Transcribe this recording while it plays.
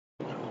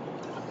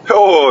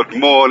Good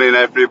morning,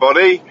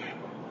 everybody.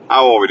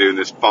 How are we doing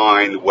this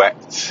fine,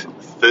 wet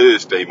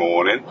Thursday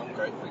morning? I'm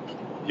great, thank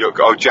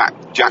you.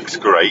 Jack's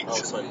great. Oh,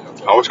 sorry, you're not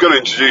talking I was going to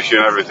introduce you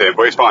and everything,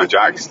 but it's fine,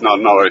 Jack. It's not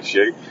an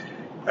issue.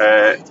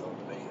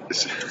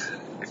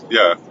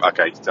 Yeah,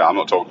 okay. So I'm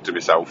not talking to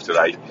myself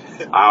today.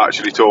 I'm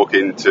actually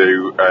talking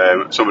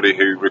to somebody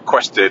who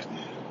requested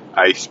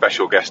a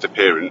special guest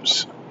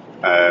appearance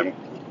on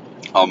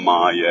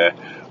my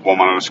one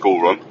man on a school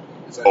run.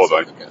 Is that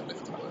Although, so I get a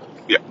lift to work?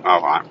 yeah,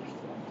 all right.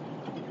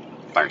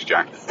 Thanks,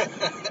 Jack.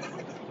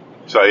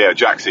 So yeah,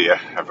 Jack's here,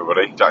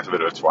 everybody. Jack's a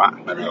bit of a twat.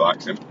 Nobody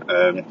likes him.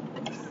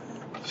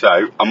 So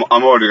I'm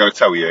already going to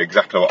tell you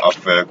exactly what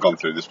I've gone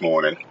through this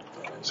morning.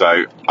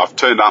 So I've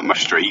turned out my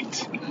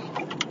street,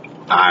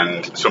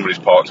 and somebody's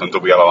parked on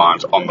double yellow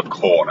lines on the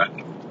corner,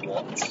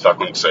 What? so I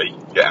couldn't see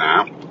getting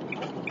out.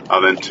 I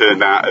then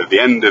turned out at the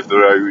end of the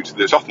road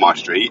that's off my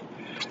street,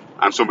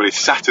 and somebody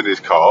sat in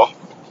his car,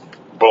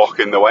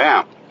 blocking the way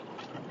out.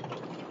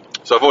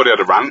 So I've already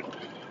had a rant.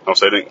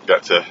 Obviously, I didn't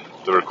get to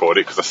record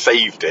it because I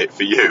saved it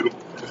for you.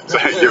 So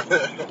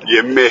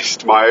you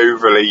missed my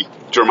overly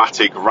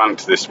dramatic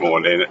rant this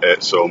morning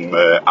at some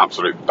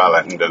absolute bell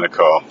end in a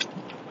car.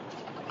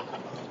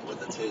 With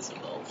the tears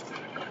involved?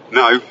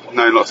 No,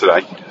 not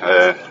today.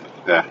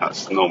 Yeah,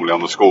 that's normally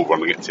on the school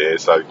run we get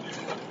tears. So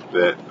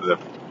the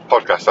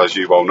podcast, as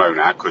you well know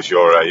now, because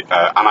you're an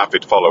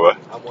avid follower.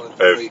 I'm one of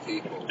the three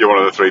people. You're one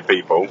of the three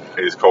people.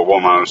 It's called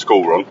One Man on a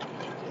School Run.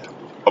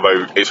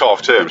 Although it's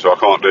half term, so I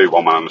can't do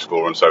one man on a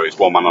school run, so it's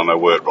one man on a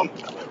work run.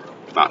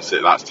 That's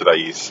it. That's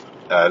today's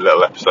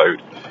little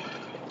episode.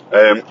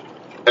 And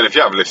if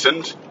you have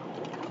listened,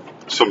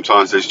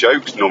 sometimes there's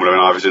jokes. Normally when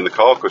I was in the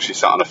car, because she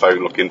sat on the phone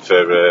looking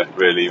for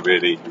really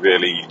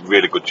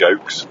good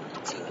jokes.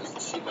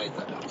 She made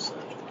that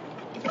episode.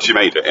 She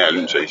made it, yeah,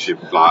 didn't she? She's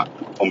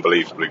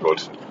unbelievably good.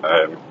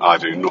 I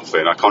do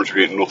nothing. I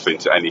contribute nothing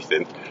to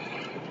anything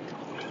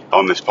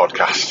on this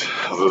podcast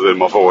other than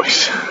my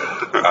voice.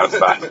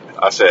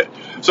 That's it.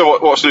 So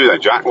what's new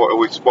then, Jack? What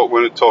we're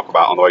going to talk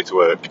about on the way to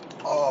work?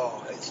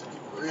 Oh, it's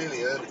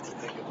really early to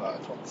think about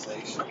a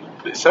conversation.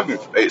 It's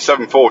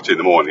 7:40 in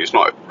the morning. It's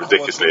not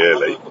ridiculously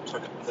early. I woke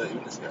up 30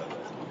 minutes ago.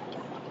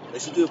 They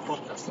should do a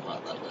podcast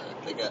about that where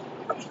they get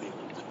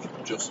people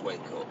to just wake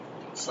up,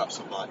 slap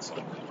some lights on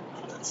them,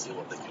 and then see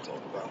what they can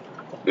talk about.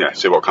 Yeah,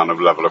 see what kind of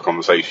level of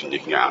conversation you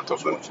can get out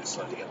of them. Watch it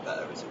slowly get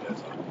better as it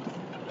goes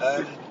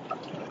on.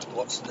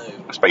 What's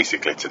new? That's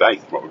basically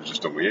today, what we've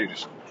just done with you.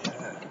 Just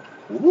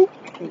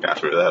get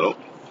through there, look.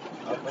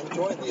 I'm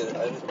enjoying I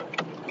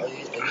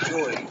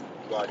enjoy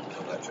riding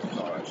an electric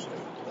car, actually.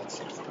 That's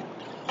something.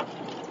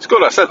 It's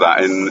good I said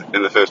that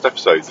in the first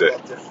episode, that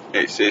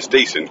it's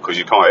decent because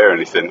you can't hear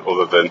anything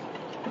other than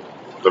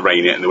the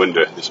rain hitting the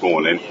window this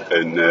morning,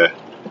 and the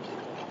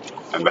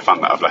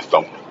fan that I've left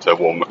on to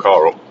warm the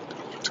car up.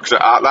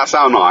 That's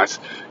how nice.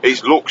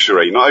 It's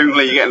luxury. Not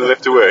only are you getting a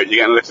lift to work, you're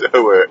getting a lift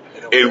to work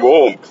in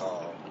warmth.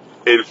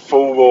 In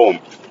full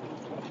warmth.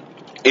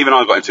 Even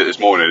I got into it this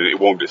morning and it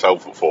warmed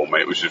itself up for me.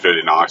 It was just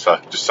really nice.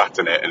 I just sat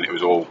in it and it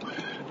was all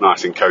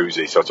nice and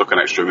cosy. So I took an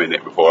extra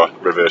minute before I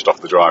reversed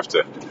off the drive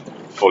to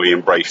fully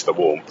embrace the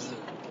warmth.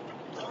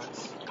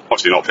 Nice.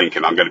 Obviously not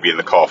thinking I'm going to be in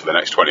the car for the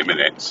next 20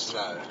 minutes.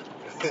 No.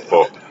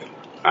 But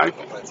I had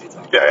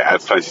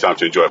plenty of time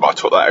to enjoy it. But I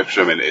took that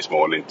extra minute this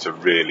morning to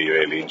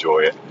really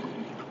enjoy it.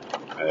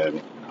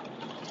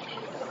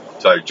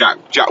 So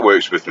Jack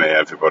works with me,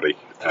 everybody.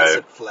 It's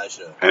a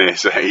pleasure. And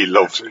he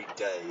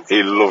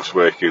loves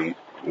working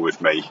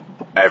with me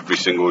every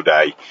single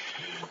day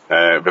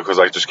because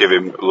I just give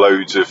him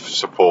loads of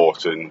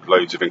support and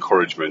loads of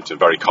encouragement and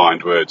very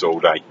kind words all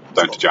day.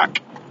 Don't you,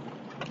 Jack?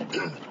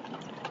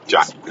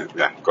 Jack,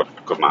 yeah,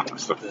 good man.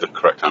 That's the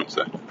correct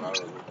answer.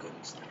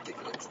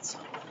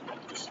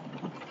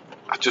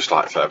 I just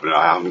like to let everyone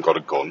know I haven't got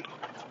a gun.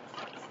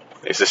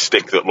 It's a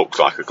stick that looks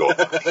like a gun.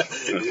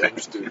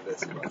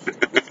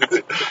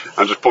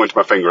 I'm just pointing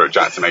my finger at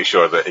Jack to make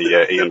sure that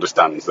he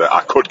understands that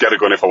I could get a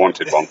gun if I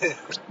wanted one. I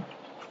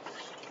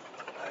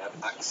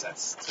have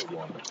access to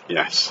one.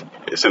 Yes,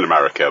 it's in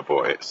America,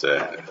 but it's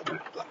yeah.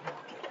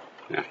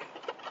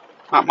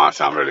 That might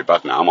sound really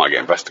bad now. I might get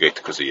investigated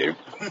because of you.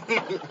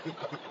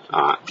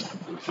 Alright.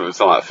 It's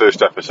like the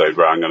first episode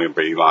where I'm going to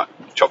be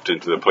chopped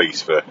into the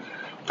police for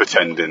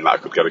pretending that I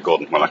could get a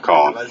gun when I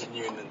can't. Imagine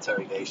you in an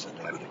interrogation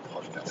and the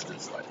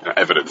podcasters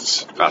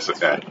evidence. That's it.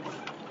 Yeah.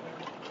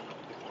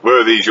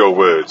 Were these your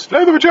words?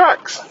 No, they were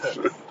Jack's.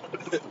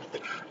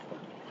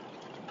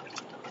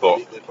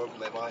 But they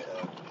might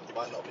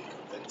not be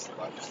convinced. They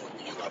might just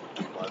think you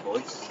do my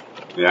voice.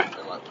 Yeah.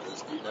 And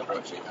you never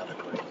actually have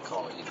anyone in the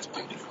car. You just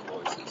do different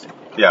voices.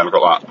 Yeah, I've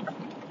got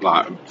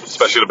that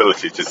special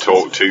ability to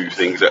talk two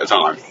things at a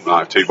time,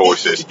 two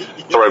voices.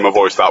 Throw my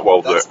voice that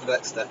well. That's the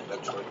next step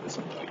eventually.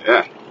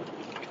 Yeah.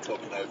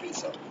 Talking over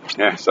yourself.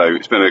 Yeah, so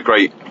it's been a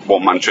great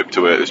one-man trip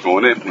to work this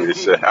morning.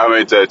 I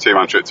made a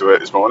two-man trip to work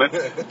this morning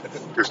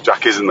because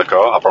Jack is in the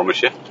car, I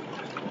promise you. I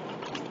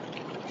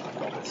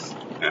promise.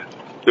 Yeah.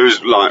 There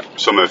was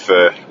some of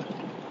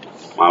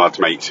my lads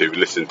mates who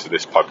listen to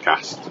this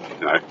podcast.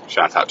 You know,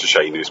 shout out to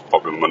Shane, who's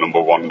probably my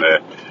number one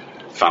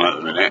fan at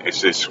the minute. He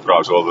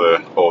subscribes all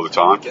the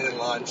time. Get in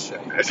line,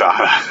 Shane.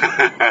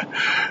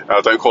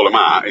 Don't call him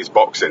out. He's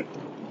boxing.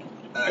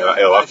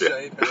 He'll have you.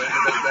 Shane,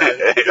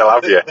 He'll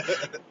have you.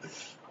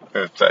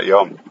 He'll take you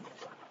on.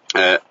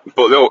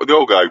 But they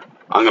all go,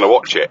 I'm going to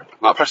watch it.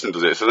 Like Preston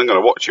does it, so I'm going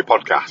to watch your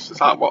podcast.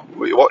 It's like, what?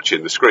 You're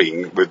watching the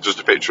screen with just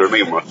a picture of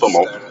me with my thumb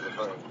up.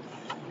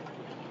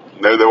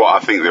 No, I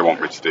think they want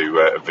me to do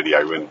a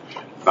video, and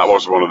that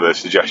was one of the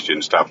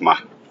suggestions, to have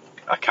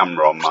a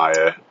camera on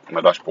my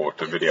dashboard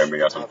to video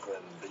me. I have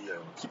video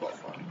on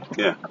Spotify.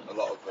 Yeah. A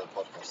lot of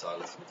podcasts I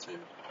listen to.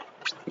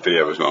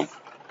 Video as well.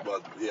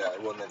 Well, yeah,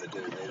 one thing they do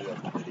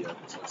have the video.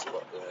 So it's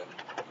got,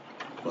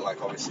 but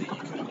like obviously you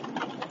can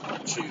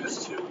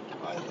choose to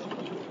either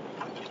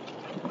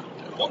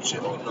watch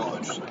it or not,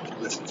 and just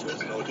listen to it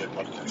as an audio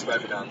podcast. But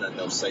every now and then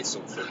they'll say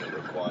something that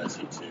requires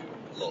you to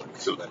look,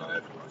 so then I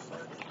open my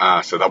phone.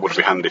 So that would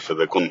be handy for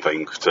the gun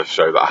thing, to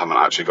show that I haven't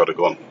actually got a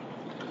gun.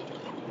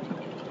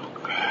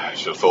 I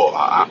should have thought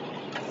about that.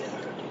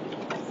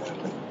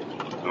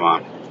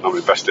 Yeah. I'm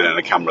investing in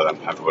a camera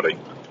then, everybody.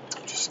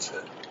 Just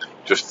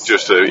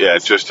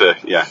to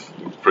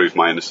prove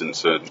my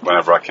innocence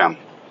whenever I can.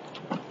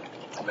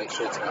 make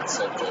sure to have the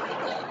same joke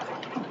again.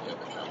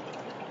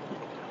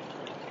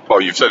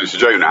 Well, you've said it's a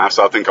joke now,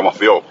 so I think I'm off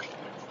the hook.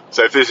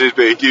 So if this is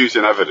being used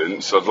in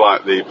evidence, I'd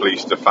like the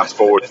police to fast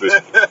forward to this,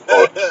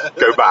 or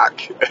go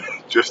back,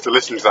 just to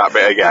listen to that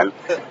bit again,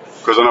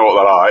 because I know what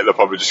they're like. They'll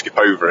probably just skip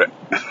over it.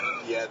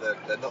 Yeah,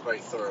 they're not very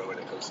thorough when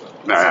it comes to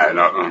that.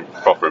 No.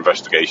 Proper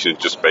investigation,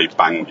 just be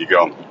bang, you're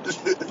gone.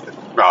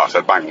 No, I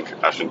said bang,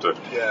 I shouldn't have.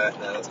 Yeah,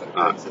 no, that's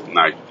not good.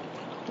 No.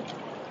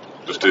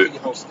 Just do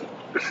it.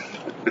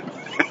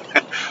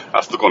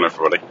 That's the gun,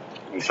 everybody.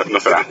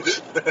 Nothing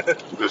else.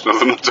 There's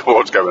nothing to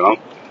what's going on.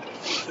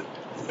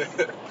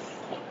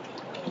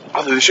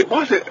 They should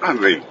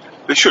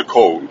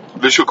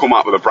come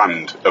out with a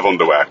brand of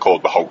underwear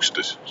called the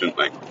Holsters, shouldn't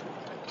they?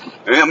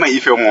 And it'll make you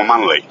feel more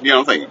manly. You know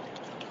what I think?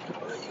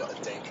 Well, you got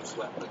a dangerous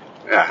weapon.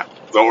 Yeah.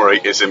 Don't worry,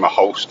 it's in my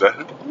holster. I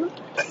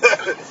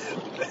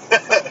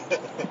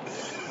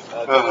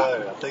don't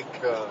know. I think.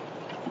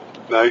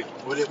 No.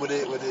 Would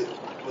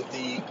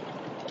the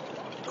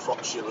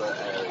crotchular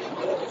area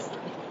be a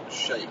different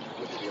shape?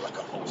 Would it be like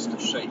a holster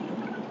shape?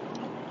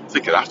 I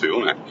think it'd have to,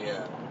 wouldn't it?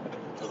 Yeah.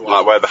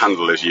 Like where the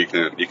handle is, you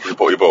can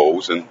put your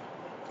balls, and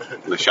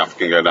the shaft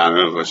can go down,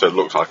 and so it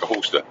looks like a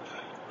holster.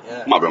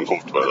 Yeah. Might be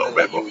uncomfortable a little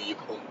bit, but you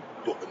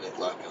button it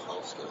like a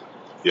holster.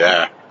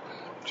 yeah,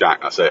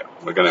 Jack, that's it.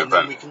 We're going to And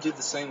then we can do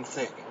the same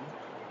thing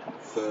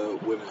for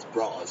women's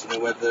bras. You know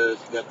where they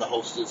have the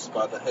holsters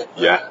by the hip.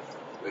 Yeah.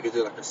 We could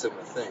do like a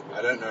similar thing.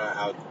 I don't know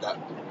how that.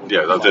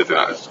 Yeah, I do think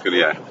that's good.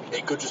 Yeah.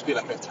 It could just be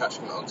like an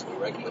attachment onto a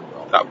regular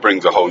bra. That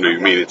brings a whole new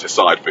meaning to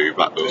side boob.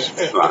 That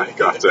does. Like,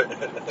 you have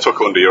to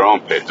tuck under your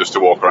armpit just to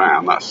walk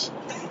around.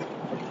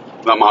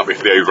 That might be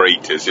for the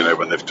overeaters, you know,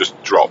 when they've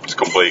just dropped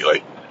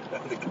completely.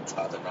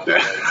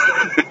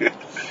 Yeah.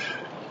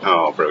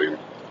 Oh,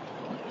 brilliant.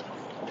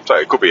 So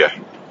it could be a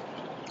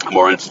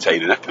more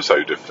entertaining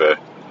episode of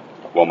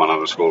One Man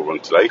on a School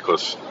Run today,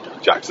 because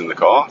Jack's in the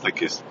car. I think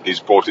he's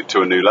brought it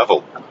to a new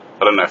level.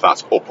 I don't know if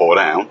that's up or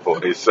down,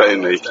 but he's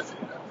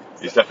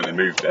definitely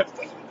moved it.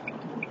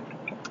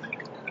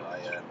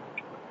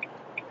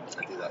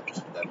 I do that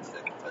just with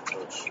everything I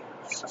touch.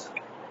 Just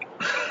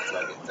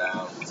drag it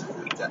down to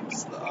the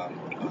depths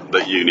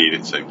that you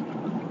needed to.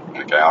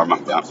 Okay, I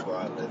remember that. That's where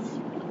I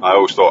live. I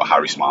always thought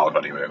Harry smiled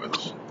when he went with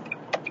us.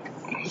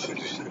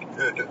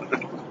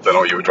 Don't know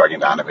what you were dragging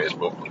down of his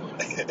book.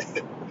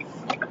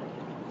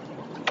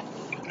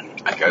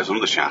 Okay, there's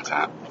another shout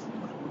out.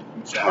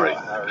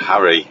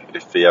 Harry,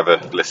 if he ever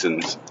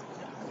listens.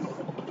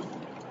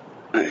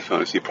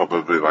 He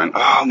probably won't.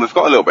 Oh, we've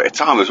got a little bit of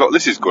time as well.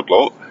 This is good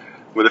luck.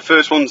 We're the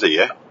first ones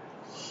here.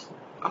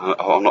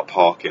 I'm not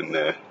parking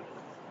there.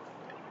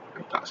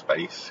 That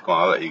space. Go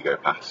on, I'll let you go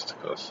past,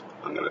 because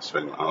I'm going to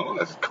swing. Oh,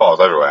 there's cars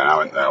everywhere now,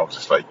 aren't there?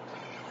 Obviously.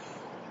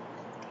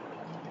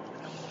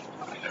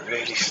 They're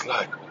really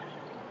slow.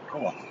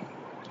 Come on.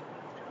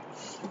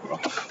 We're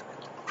off.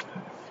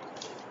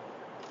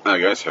 There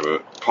we go, so we're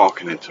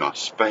parking into our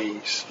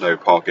space. No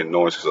parking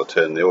noise because I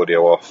turned the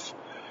audio off.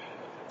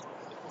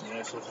 You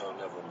know something I'll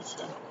never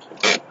understand?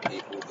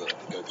 People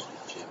that go to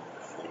the gym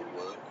before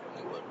work when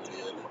they work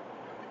really early.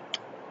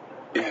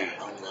 Yeah.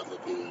 I'll never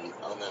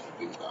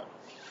be that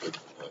good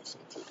person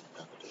to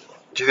ever do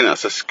that. Do you think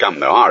that's a scam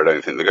though? I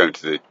don't think they're going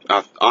to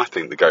I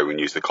think they go and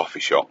use the coffee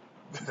shop.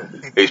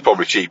 It's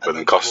probably cheaper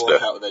than Costa.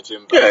 Walk out with their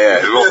gym bag.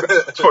 Yeah.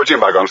 Just put a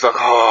gym bag on. It's like,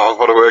 oh, I've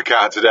got to work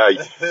out today.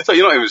 So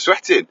you're not even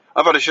sweating.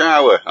 I've had a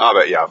shower. I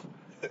bet you have.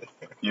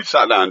 You've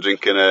sat down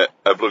drinking a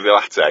bloody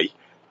latte,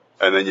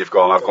 and then you've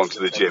gone, I've gone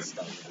to the gym.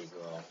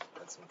 Well.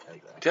 Had some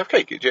cake there. Do you have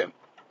cake at the gym?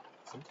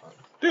 Sometimes.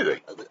 Do they?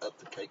 At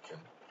the cake gym.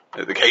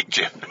 At the cake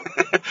gym.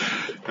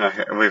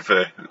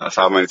 Okay, that's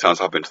how many times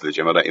I've been to the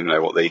gym. I don't even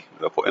know what they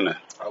put in there.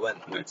 I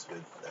went once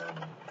with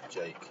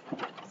Jake.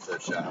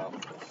 Third shout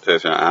out.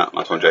 Third shout out.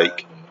 Nice one,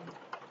 Jake.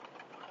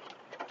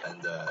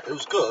 And it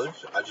was good.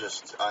 I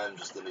am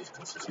just the least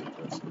consistent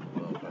person in the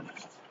world.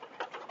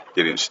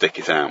 You didn't stick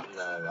it out.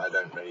 No, I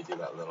don't really do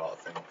that with a lot of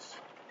things.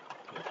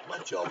 My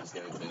job is the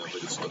only thing I've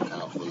really stuck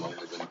out for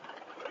longer than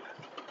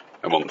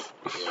A month.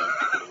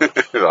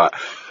 Yeah. Right.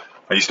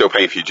 Are you still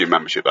paying for your gym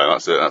membership though?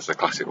 That's the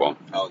classic one.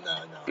 Oh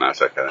no. No,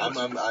 it's okay. I'm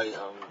good with money.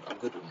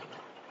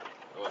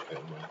 I'm okay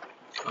with money.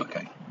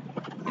 Okay.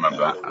 Remember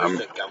that. A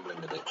horrific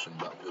gambling addiction,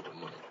 but I'm good with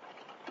money.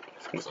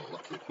 Because I'm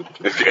lucky.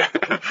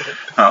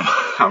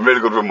 I'm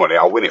really good with money.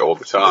 I win it all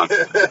the time.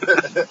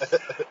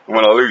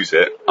 When I lose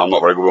it, I'm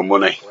not very good with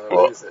money. When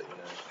I lose it,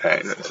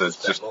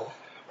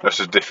 That's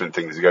just different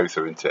things to go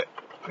through, isn't it?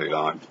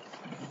 Like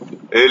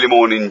early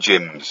morning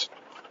gyms.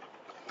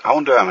 I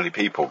wonder how many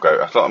people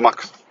go. I thought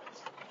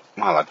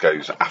my lad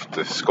goes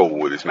after school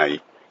with his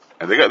mate,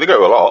 and they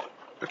go a lot,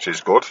 which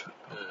is good.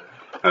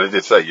 And they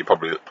did say, you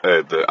probably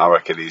heard that I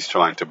reckon he's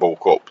trying to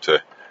bulk up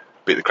to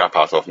beat the crap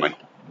out of me.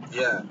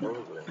 Yeah,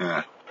 probably.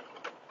 Yeah.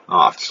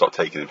 I'll have to start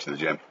taking him to the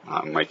gym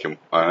and make him.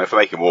 If I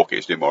make him walk,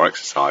 it's do more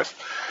exercise.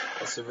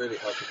 That's a really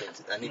healthy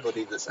thing.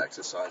 Anybody that's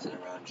exercising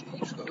around you,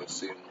 you've got to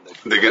assume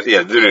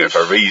they're doing it for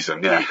a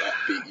reason. Yeah.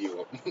 Beat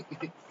you up.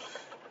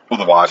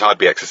 Otherwise, I'd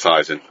be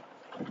exercising,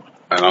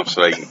 and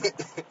obviously,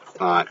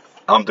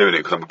 I'm doing it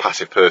because I'm a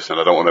passive person.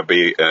 I don't want to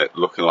be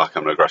looking like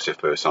I'm an aggressive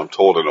person. I'm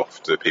tall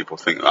enough to people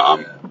think that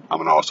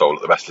I'm an arsehole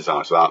at the best of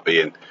times without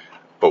being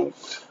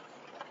bulked.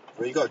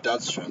 Well, you got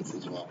dad strength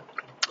as well.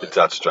 Like,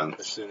 dad strength.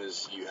 As soon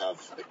as you have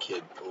a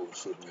kid, all of a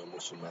sudden your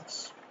muscle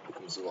mass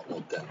becomes a lot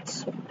more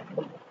dense.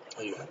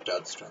 And you have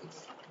dad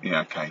strength.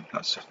 Yeah, okay,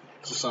 that's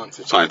it's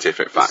a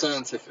scientific fact.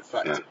 Scientific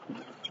fact. Yeah.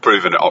 It's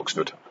proven at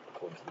Oxford.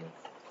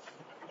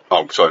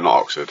 Oh, sorry,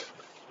 not Oxford.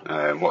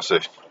 What's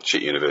the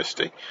shit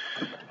university?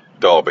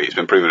 Derby. It's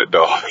been proven at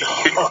Derby.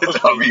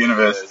 Derby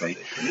University.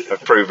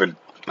 Have proven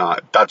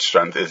dad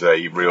strength is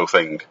a real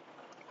thing.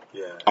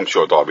 Yeah. I'm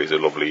sure Derby is a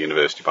lovely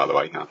university, by the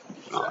way. Shout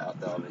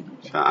out Derby.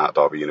 Shout out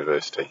Derby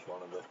University.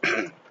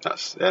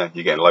 You're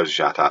getting loads of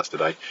shout outs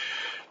today.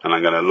 And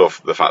I'm going to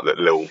love the fact that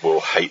Lil will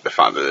hate the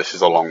fact that this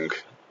is a longer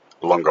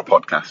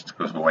podcast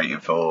because we're waiting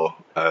for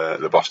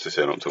the boss to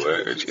turn up to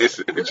work, which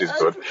is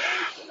good.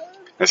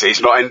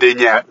 It's not ending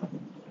yet.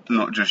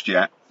 Not just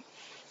yet.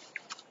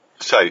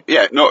 So,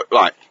 yeah,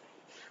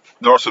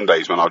 there are some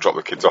days when I'll drop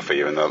the kids off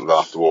here and they'll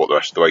have to walk the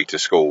rest of the way to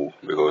school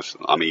because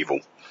I'm evil.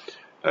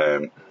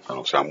 And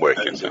also I'm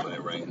working. So. When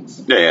it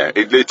rains. Yeah.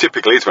 It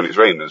typically is when it's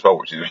raining as well,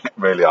 which is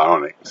really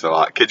ironic. So,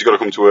 like, kids, you've got to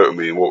come to work with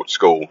me and walk to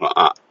school like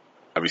that.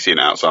 Have you seen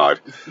it outside?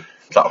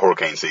 It's like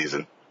hurricane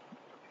season.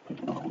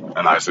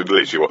 And that's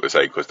literally what they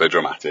say because they're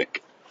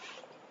dramatic.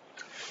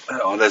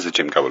 Oh, there's a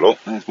gym cover. Look,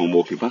 there's one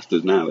walking past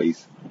us now. Do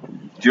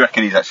you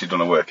reckon he's actually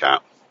done a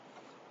workout?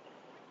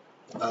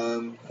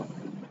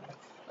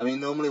 I mean,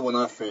 normally when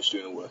I finish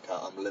doing a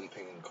workout, I'm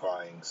limping and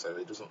crying, so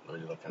it doesn't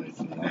really look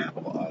anything like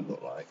what I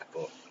look like.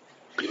 But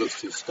he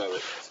looks too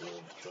stoic to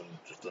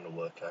have just done a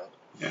workout.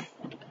 Yeah.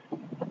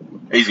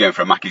 He's going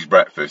for a Mackey's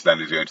breakfast, then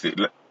he's going to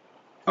the...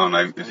 Oh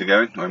no, is he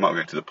going? Or he might be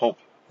going to the pub.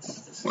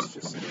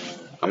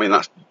 I mean,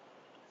 that's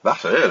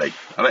early.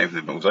 I don't even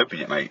think the pub's open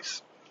yet, mate.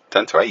 It's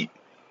 10 to 8.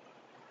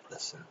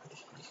 Listen,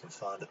 you can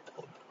find a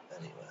pub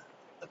anywhere.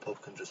 A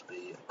pub can just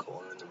be a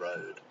corner in the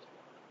road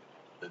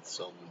with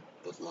some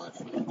Bud Light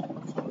from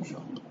a corner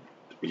shop.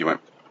 You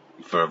went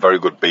for a very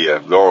good beer.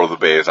 There are other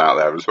beers out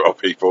there as well,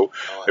 people.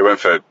 They went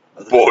for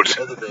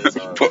other beers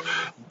are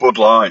Bud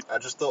Light. I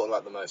just thought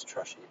like the most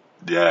trashy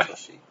drink.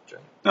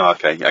 No,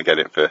 okay, I get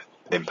it for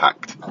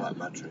impact. I like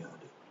Madri,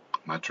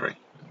 Madri.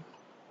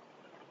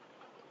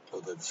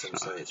 Although some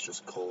say it's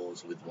just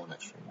Coors with one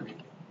extra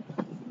ingredient.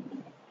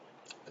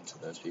 And to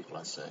those people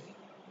I say,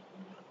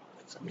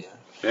 yeah.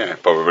 Yeah,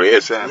 it probably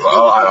is, yeah. But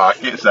I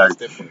like it, so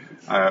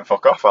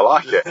fuck off, I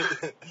like it.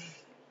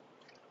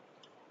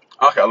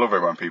 I love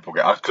it when people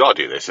because I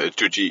do this, a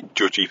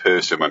judgy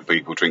person when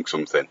people drink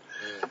something.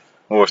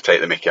 I always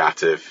take the mick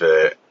out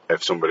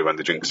of somebody when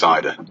they drink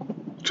cider.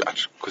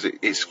 Because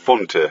it's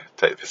fun to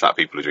take the piss out of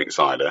people who drink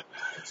cider.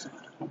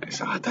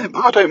 I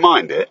don't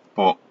mind it,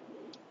 but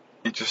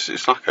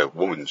it's like a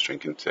woman's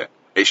drink, isn't it?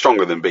 It's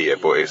stronger than beer,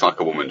 but it's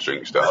like a woman's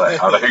drink still. I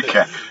don't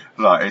care.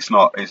 Like it's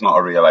not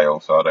a real ale,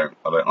 so I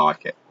don't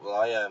like it. Well,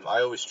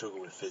 I always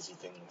struggle with fizzy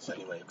things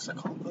anyway because I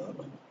can't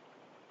burp.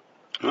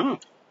 Oh,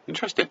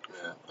 interesting.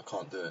 Yeah, I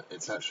can't do it.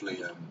 It's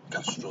actually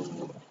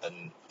Gastrol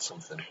and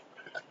something.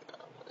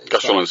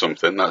 Gastrol and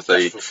something. That's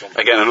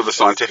again another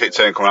scientific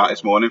term coming out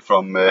this morning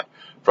from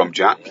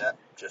Jack. Yeah,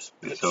 just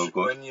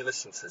when you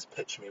listen to this,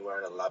 picture me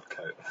wearing a lab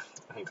coat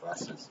and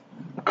glasses.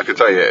 I can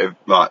tell you,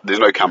 there's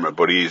no camera,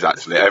 but he's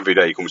actually every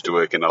day he comes to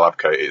work in a lab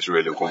coat. It's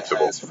really uncomfortable.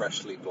 My hair's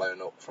freshly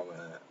blown up from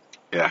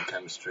a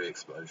chemistry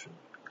explosion.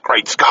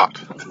 Great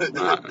Scott!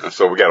 That's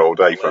all we get all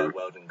day from him.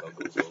 Welding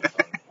goggles all the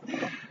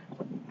time.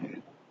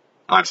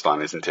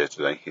 Einstein isn't here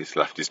today. He's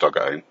left his dog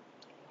at home.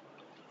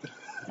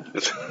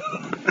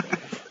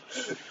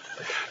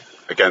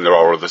 Again, there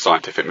are other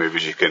scientific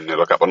movies you can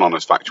look up, but not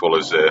as factual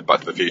as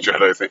Back to the Future.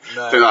 I think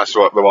that's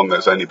the one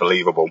that's only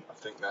believable. I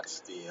think that's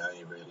the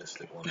only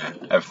realistic one. Yeah,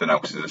 everything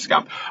else is a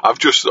scam. I've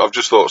just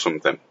thought of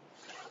something.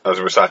 as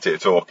we sat here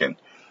talking,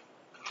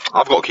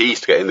 I've got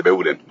keys to get in the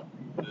building.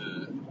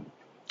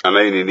 And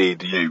they only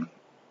need you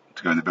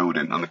to go in the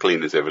building, and the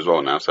cleaner's here as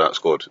well now, so that's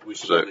good. We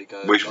should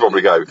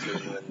probably go.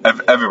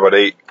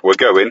 Everybody, we're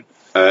going.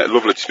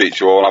 Lovely to speak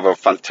to you all. Have a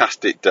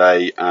fantastic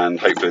day, and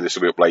hopefully this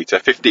will be up later.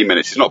 15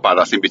 minutes, it's not bad,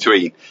 that's in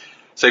between.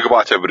 Say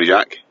goodbye to everybody,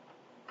 Jack.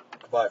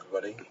 Goodbye,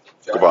 everybody.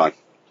 Jack. Goodbye,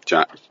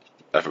 Jack,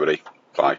 everybody.